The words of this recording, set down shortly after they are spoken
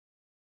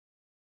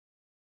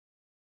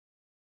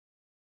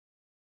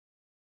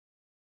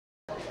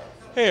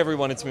Hey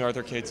everyone, it's me,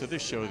 Arthur Kade. So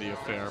this show, The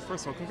Affair,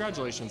 first of all,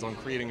 congratulations on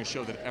creating a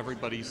show that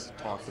everybody's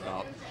talked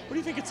about. What do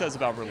you think it says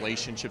about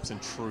relationships and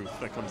truth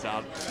that comes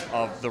out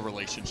of the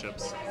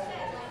relationships?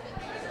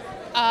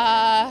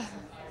 I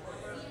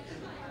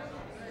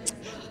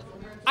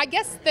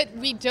guess that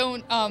we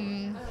don't,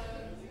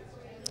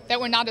 that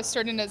we're not as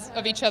certain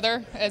of each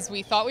other as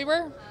we thought we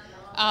were.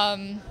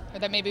 Or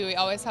that maybe we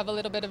always have a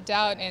little bit of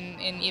doubt in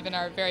even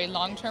our very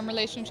long-term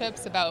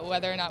relationships about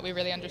whether or not we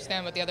really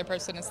understand what the other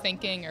person is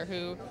thinking or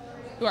who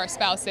our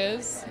spouse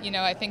is. You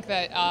know, I think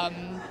that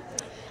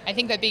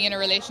being in a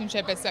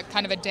relationship is a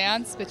kind of a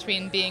dance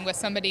between being with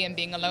somebody and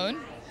being alone.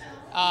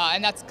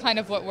 And that's kind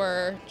of what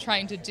we're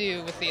trying to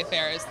do with The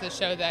Affair, is to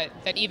show that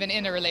even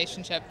in a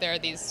relationship there are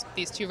these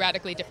two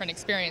radically different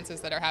experiences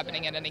that are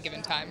happening at any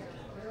given time.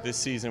 This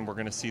season, we're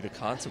going to see the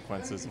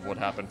consequences of what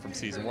happened from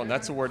season one.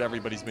 That's a word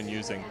everybody's been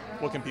using.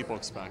 What can people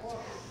expect?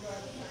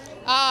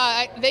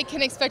 They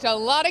can expect a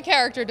lot of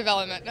character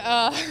development.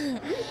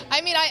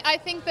 I mean, I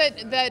think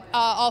that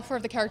all four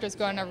of the characters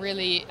go on a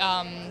really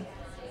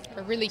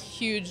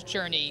huge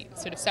journey,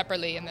 sort of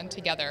separately and then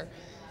together.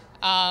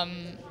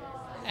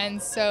 And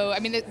so, I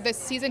mean, this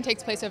season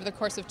takes place over the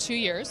course of 2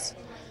 years.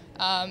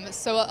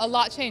 So a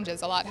lot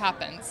changes, a lot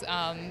happens,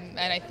 and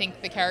I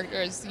think the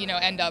characters,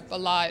 end up a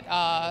lot,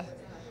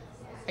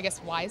 I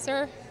guess,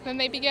 wiser than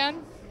they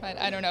began.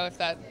 I don't know if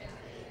that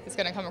is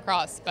going to come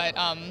across, but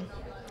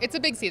it's a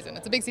big season.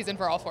 It's a big season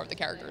for all four of the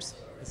characters.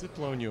 Has it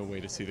blown you away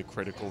to see the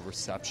critical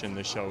reception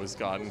the show has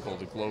gotten,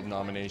 Golden Globe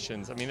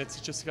nominations? I mean,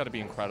 it's just got to be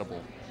incredible.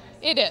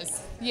 It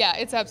is. Yeah,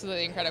 it's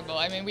absolutely incredible.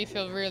 I mean, we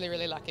feel really,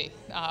 really lucky,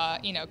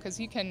 because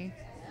you can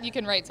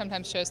write,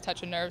 sometimes shows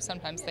touch a nerve,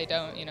 sometimes they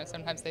don't,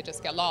 sometimes they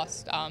just get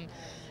lost.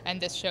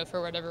 And this show,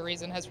 for whatever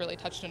reason, has really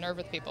touched a nerve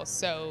with people.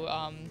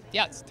 So,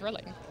 yeah, it's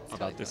thrilling. How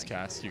about this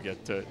cast you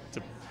get to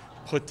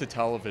put to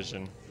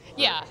television?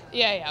 Yeah.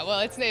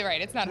 Well, it's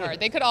right. It's not hard.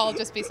 They could all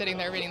just be sitting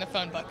there reading the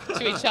phone book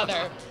to each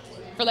other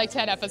for like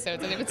 10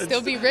 episodes, and it would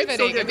still be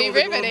riveting. It'd be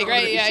riveting,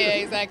 right? Yeah,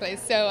 exactly.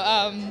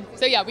 So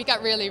yeah, we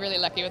got really, really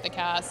lucky with the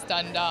cast,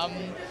 and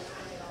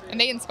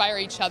they inspire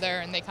each other,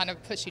 and they kind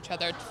of push each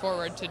other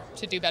forward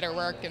to do better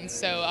work. And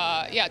so,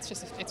 yeah, it's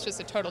just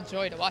a total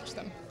joy to watch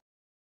them.